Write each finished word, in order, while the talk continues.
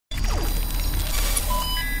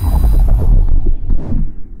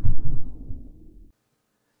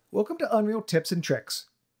Welcome to Unreal Tips and Tricks.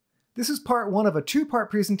 This is part one of a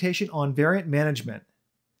two-part presentation on variant management.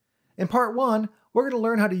 In part one, we're going to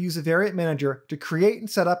learn how to use a variant manager to create and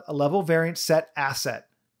set up a level variant set asset,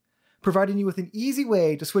 providing you with an easy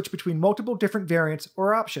way to switch between multiple different variants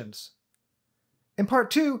or options. In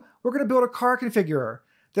part two, we're going to build a car configurer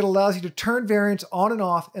that allows you to turn variants on and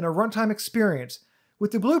off in a runtime experience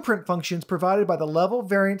with the blueprint functions provided by the level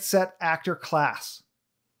variant set actor class.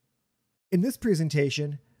 In this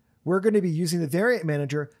presentation, we're going to be using the variant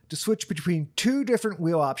manager to switch between two different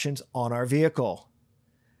wheel options on our vehicle.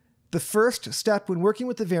 The first step when working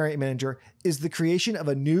with the variant manager is the creation of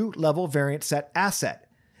a new level variant set asset.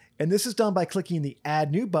 And this is done by clicking the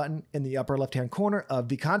Add New button in the upper left-hand corner of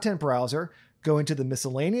the content browser, going to the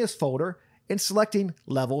Miscellaneous folder, and selecting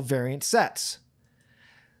Level Variant Sets.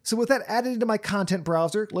 So with that added into my content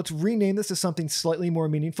browser, let's rename this to something slightly more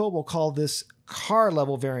meaningful. We'll call this Car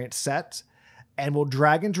Level Variant Sets, and we'll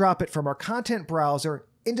drag and drop it from our content browser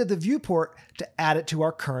into the viewport to add it to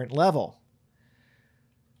our current level.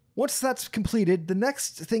 Once that's completed, the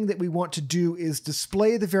next thing that we want to do is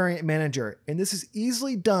display the variant manager, and this is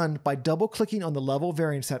easily done by double-clicking on the level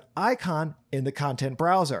variant set icon in the content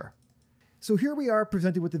browser. So here we are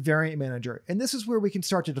presented with the variant manager, and this is where we can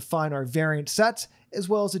start to define our variant sets as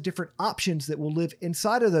well as the different options that will live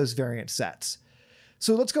inside of those variant sets.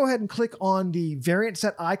 So let's go ahead and click on the variant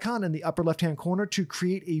set icon in the upper left-hand corner to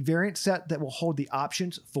create a variant set that will hold the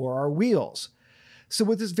options for our wheels. So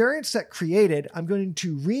with this variant set created, I'm going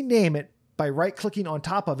to rename it by right-clicking on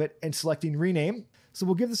top of it and selecting Rename. So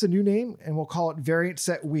we'll give this a new name and we'll call it Variant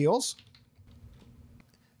Set Wheels.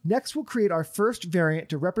 Next, we'll create our first variant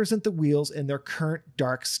to represent the wheels in their current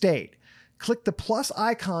dark state. Click the plus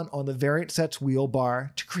icon on the variant set's wheel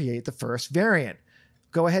bar to create the first variant.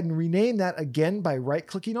 Go ahead and rename that again by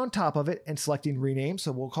right-clicking on top of it and selecting Rename.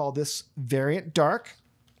 So we'll call this Variant Dark.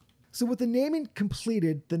 So with the naming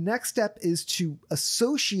completed, the next step is to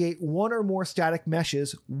associate one or more static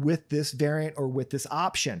meshes with this variant or with this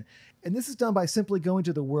option. And this is done by simply going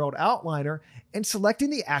to the World Outliner and selecting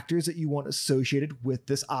the actors that you want associated with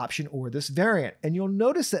this option or this variant. And you'll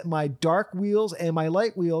notice that my dark wheels and my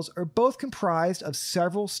light wheels are both comprised of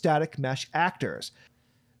several static mesh actors.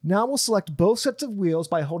 Now we'll select both sets of wheels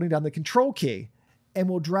by holding down the Control key, and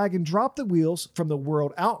we'll drag and drop the wheels from the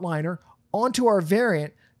World Outliner onto our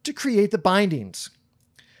variant to create the bindings.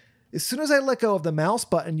 As soon as I let go of the mouse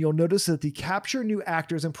button, you'll notice that the Capture New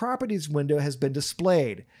Actors and Properties window has been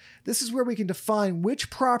displayed. This is where we can define which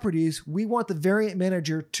properties we want the variant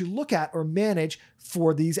manager to look at or manage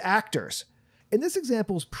for these actors. And this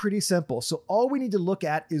example is pretty simple, so all we need to look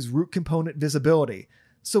at is root component visibility.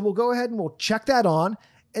 So we'll go ahead and we'll check that on,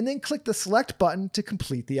 and then click the Select button to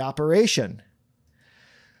complete the operation.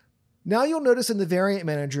 Now you'll notice in the Variant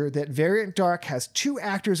Manager that Variant Dark has two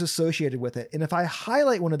actors associated with it, and if I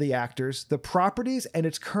highlight one of the actors, the properties and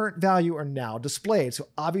its current value are now displayed. So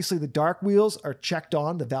obviously the dark wheels are checked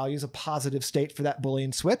on, the value is a positive state for that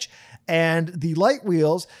Boolean switch, and the light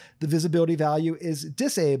wheels, the visibility value is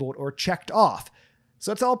disabled or checked off.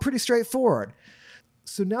 So it's all pretty straightforward.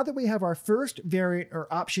 So now that we have our first variant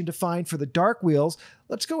or option defined for the dark wheels,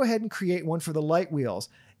 let's go ahead and create one for the light wheels.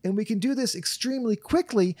 And we can do this extremely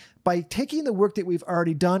quickly by taking the work that we've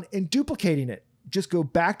already done and duplicating it. Just go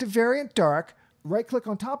back to Variant Dark, right-click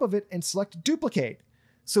on top of it, and select Duplicate.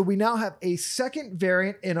 So we now have a second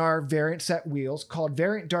variant in our variant set wheels called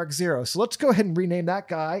Variant Dark 0. So let's go ahead and rename that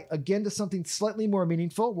guy again to something slightly more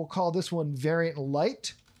meaningful. We'll call this one Variant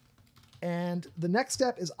Light. And the next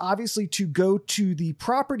step is obviously to go to the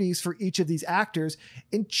properties for each of these actors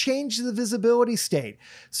and change the visibility state.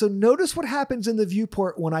 So notice what happens in the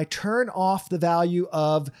viewport when I turn off the value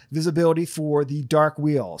of visibility for the dark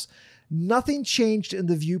wheels. Nothing changed in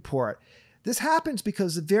the viewport. This happens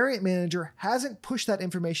because the variant manager hasn't pushed that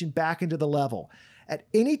information back into the level. At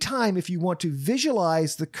any time, if you want to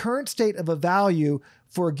visualize the current state of a value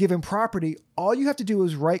for a given property, all you have to do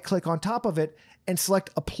is right-click on top of it and select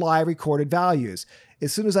Apply Recorded Values.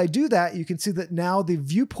 As soon as I do that, you can see that now the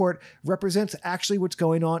viewport represents actually what's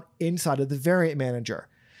going on inside of the variant manager.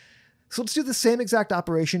 So let's do the same exact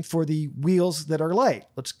operation for the wheels that are light.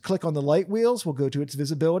 Let's click on the light wheels, we'll go to its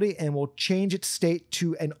visibility, and we'll change its state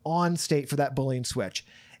to an on state for that Boolean switch.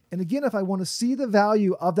 And again, if I want to see the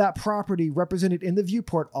value of that property represented in the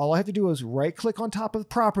viewport, all I have to do is right-click on top of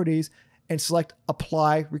Properties and select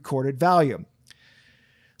Apply Recorded Value.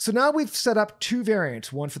 So now we've set up two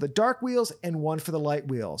variants, one for the dark wheels and one for the light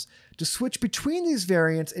wheels. To switch between these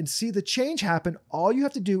variants and see the change happen, all you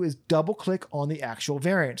have to do is double click on the actual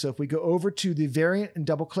variant. So if we go over to the variant and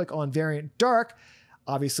double click on Variant Dark,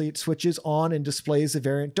 obviously it switches on and displays the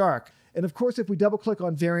Variant Dark. And of course, if we double click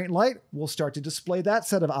on variant light, we'll start to display that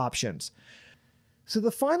set of options. So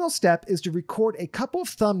the final step is to record a couple of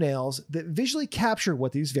thumbnails that visually capture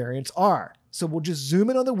what these variants are. So we'll just zoom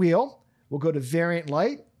in on the wheel. We'll go to variant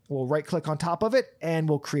light. We'll right click on top of it and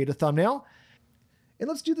we'll create a thumbnail. And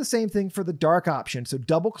let's do the same thing for the dark option. So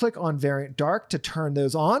double click on variant dark to turn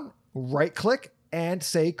those on, right click and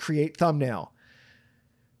say create thumbnail.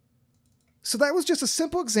 So that was just a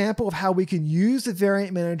simple example of how we can use the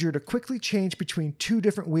variant manager to quickly change between two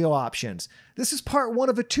different wheel options. This is part one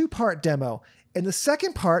of a two-part demo. In the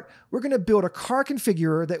second part, we're going to build a car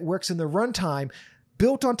configurer that works in the runtime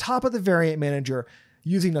built on top of the variant manager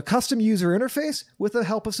using a custom user interface with the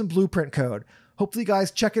help of some blueprint code. Hopefully you guys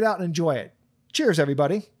check it out and enjoy it. Cheers,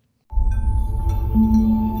 everybody.